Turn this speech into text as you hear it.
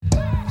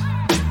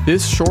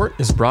This short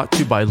is brought to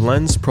you by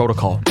Lens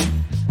Protocol.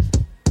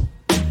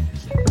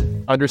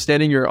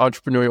 Understanding your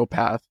entrepreneurial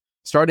path,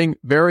 starting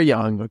very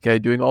young, okay,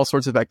 doing all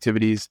sorts of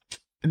activities,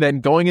 and then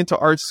going into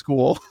art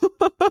school,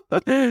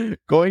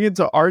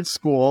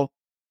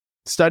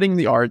 studying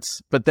the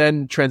arts, but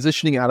then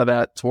transitioning out of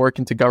that to work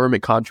into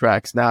government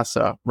contracts,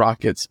 NASA,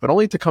 rockets, but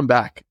only to come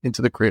back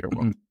into the creator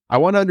world. I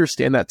want to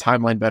understand that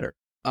timeline better.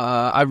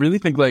 I really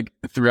think like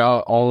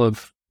throughout all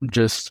of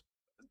just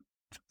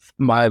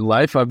my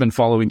life, I've been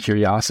following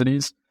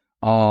curiosities.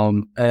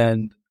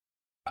 And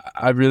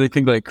I really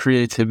think like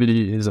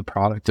creativity is a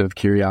product of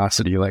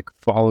curiosity. Like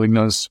following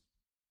those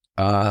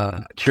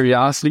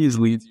curiosities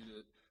leads you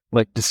to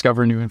like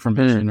discover new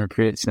information or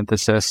create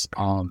synthesis.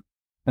 And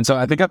so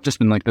I think I've just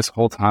been like this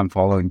whole time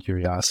following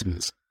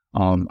curiosities.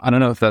 I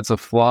don't know if that's a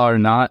flaw or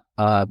not,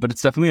 but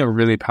it's definitely a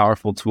really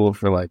powerful tool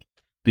for like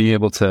being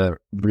able to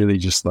really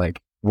just like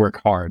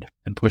work hard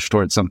and push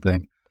towards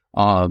something.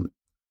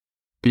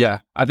 But yeah,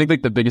 I think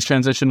like the biggest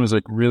transition was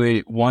like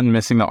really one,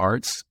 missing the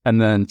arts, and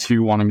then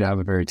two, wanting to have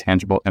a very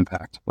tangible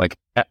impact, like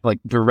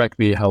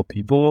directly help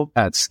people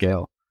at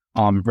scale,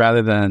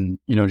 rather than,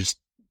 you know, just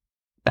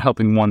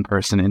helping one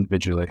person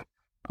individually.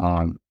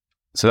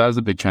 So that was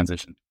a big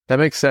transition. That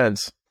makes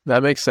sense.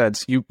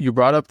 You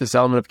brought up this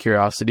element of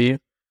curiosity.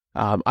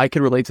 I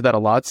can relate to that a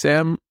lot,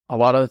 Sam. A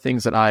lot of the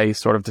things that I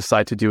sort of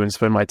decide to do and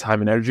spend my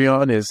time and energy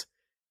on is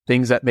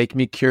things that make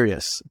me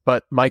curious.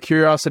 But my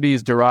curiosity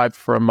is derived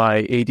from my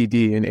ADD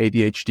and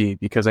ADHD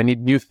because I need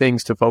new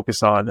things to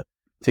focus on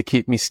to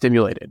keep me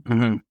stimulated.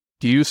 Mm-hmm.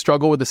 Do you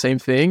struggle with the same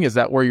thing? Is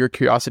that where your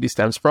curiosity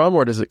stems from,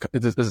 or does it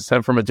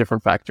stem from a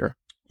different factor?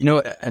 You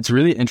know, it's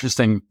really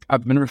interesting.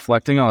 I've been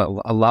reflecting a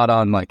lot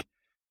on like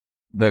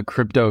the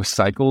crypto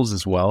cycles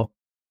as well.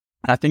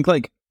 I think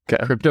like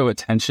crypto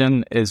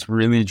attention is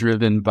really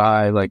driven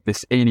by like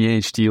this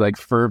ADHD, like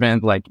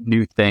fervent, like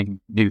new thing.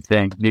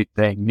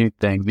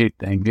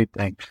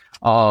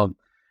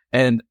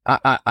 And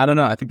I don't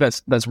know. I think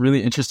that's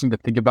really interesting to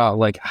think about.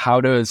 Like,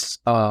 how does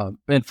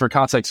and for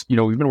context, you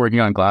know, we've been working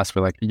on Glass for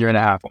like a year and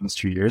a half, almost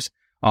 2 years.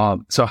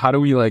 So how do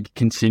we like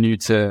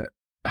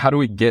how do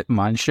we get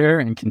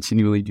mindshare and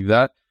continually do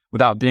that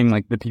without being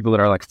like the people that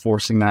are like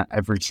forcing that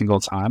every single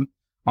time?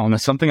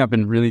 It's something I've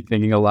been really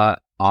thinking a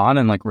lot on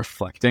and like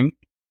reflecting.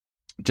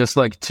 Just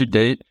like to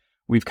date,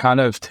 we've kind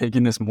of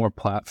taken this more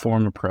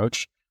platform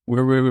approach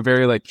where we were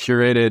very like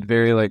curated,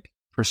 very like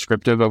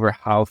prescriptive over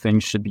how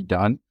things should be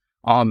done.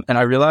 And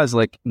I realize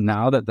like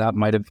now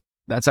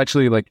that's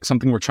actually like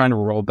something we're trying to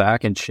roll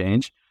back and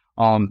change.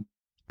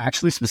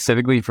 Actually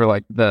specifically for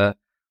like the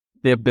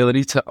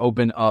ability to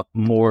open up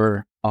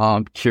more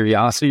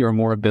curiosity or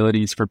more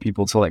abilities for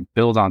people to like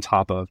build on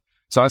top of.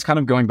 So I was kind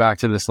of going back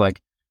to this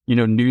like, you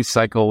know, news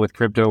cycle with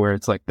crypto where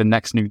it's like the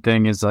next new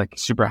thing is like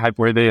super hype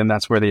worthy and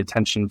that's where the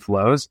attention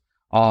flows.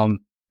 For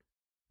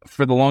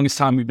the longest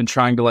time, we've been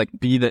trying to like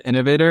be the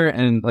innovator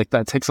and like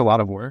that takes a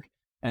lot of work.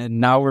 And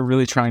now we're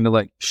really trying to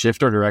like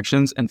shift our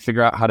directions and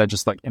figure out how to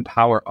just like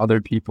empower other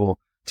people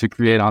to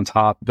create on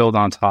top, build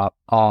on top,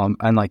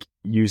 and like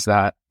use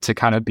that to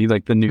kind of be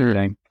like the new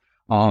thing.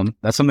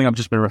 That's something I've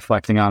just been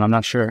reflecting on. I'm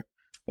not sure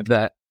if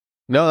that.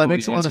 No, that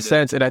makes a lot of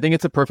sense. And I think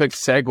it's a perfect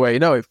segue.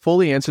 No, it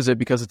fully answers it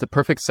because it's a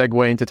perfect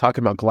segue into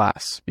talking about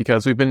Glass,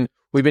 because we've been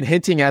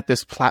hinting at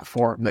this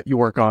platform that you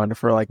work on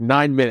for like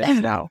 9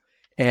 minutes now.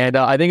 And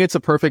I think it's a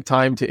perfect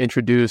time to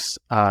introduce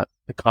the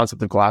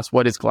concept of Glass.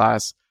 What is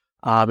Glass?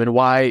 And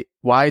why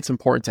it's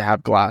important to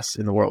have Glass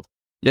in the world.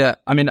 Yeah,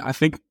 I mean, I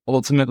think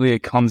ultimately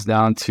it comes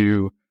down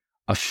to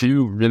a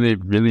few really,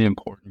 really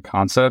important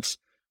concepts.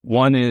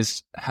 One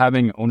is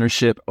having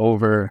ownership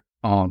over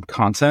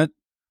content.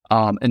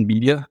 And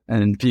media,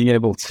 and being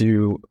able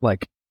to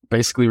like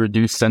basically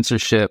reduce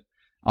censorship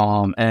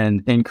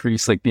and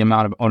increase like the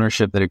amount of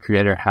ownership that a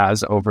creator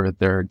has over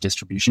their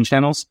distribution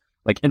channels.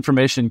 Like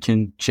information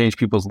can change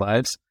people's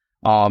lives.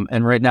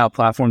 And right now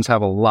platforms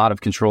have a lot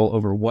of control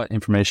over what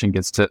information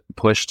gets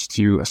pushed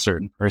to a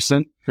certain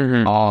person.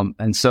 Mm-hmm.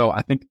 And so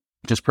I think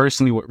just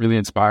personally what really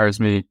inspires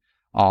me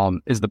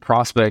is the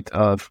prospect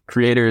of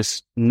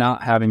creators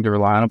not having to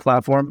rely on a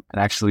platform and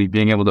actually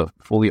being able to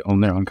fully own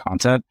their own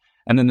content.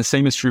 And then the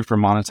same is true for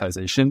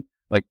monetization.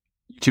 Like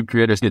YouTube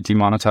creators get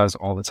demonetized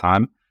all the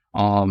time.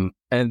 And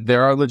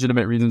there are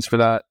legitimate reasons for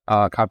that.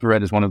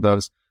 Copyright is one of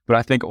those. But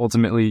I think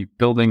ultimately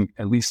building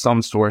at least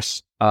some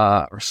source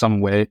or some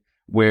way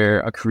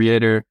where a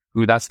creator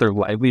who that's their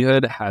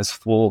livelihood has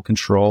full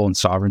control and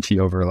sovereignty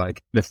over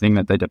like the thing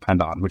that they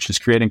depend on, which is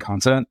creating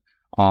content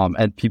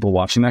and people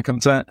watching that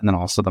content, and then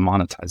also the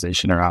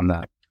monetization around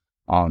that.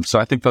 So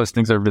I think those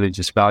things are really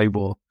just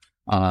valuable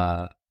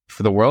for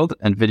the world,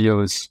 and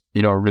video is,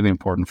 you know, a really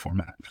important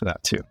format for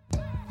that too.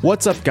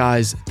 What's up,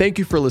 guys? Thank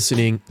you for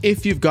listening.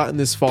 If you've gotten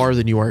this far,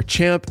 then you are a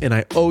champ, and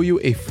I owe you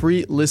a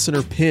free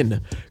listener pin.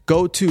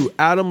 Go to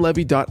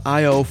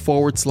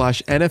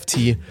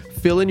adamlevy.io/NFT,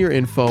 fill in your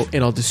info,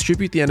 and I'll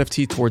distribute the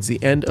NFT towards the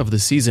end of the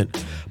season.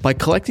 By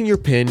collecting your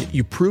pin,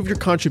 you prove your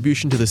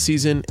contribution to the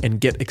season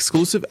and get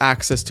exclusive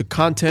access to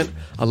content,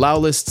 allow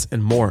lists,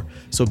 and more.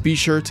 So be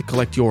sure to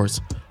collect yours.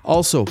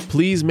 Also,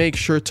 please make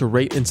sure to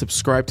rate and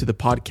subscribe to the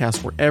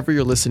podcast wherever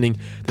you're listening.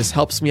 This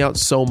helps me out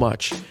so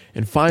much.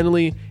 And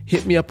finally,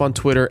 hit me up on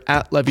Twitter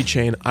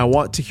 @LevyChain. I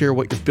want to hear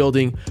what you're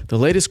building, the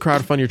latest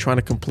crowdfund you're trying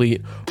to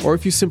complete, or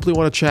if you simply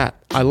want to chat.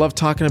 I love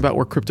talking about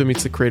where crypto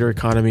meets the creator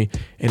economy,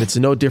 and it's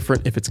no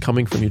different if it's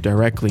coming from you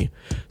directly.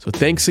 So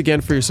thanks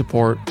again for your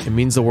support. It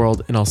means the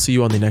world, and I'll see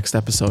you on the next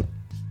episode.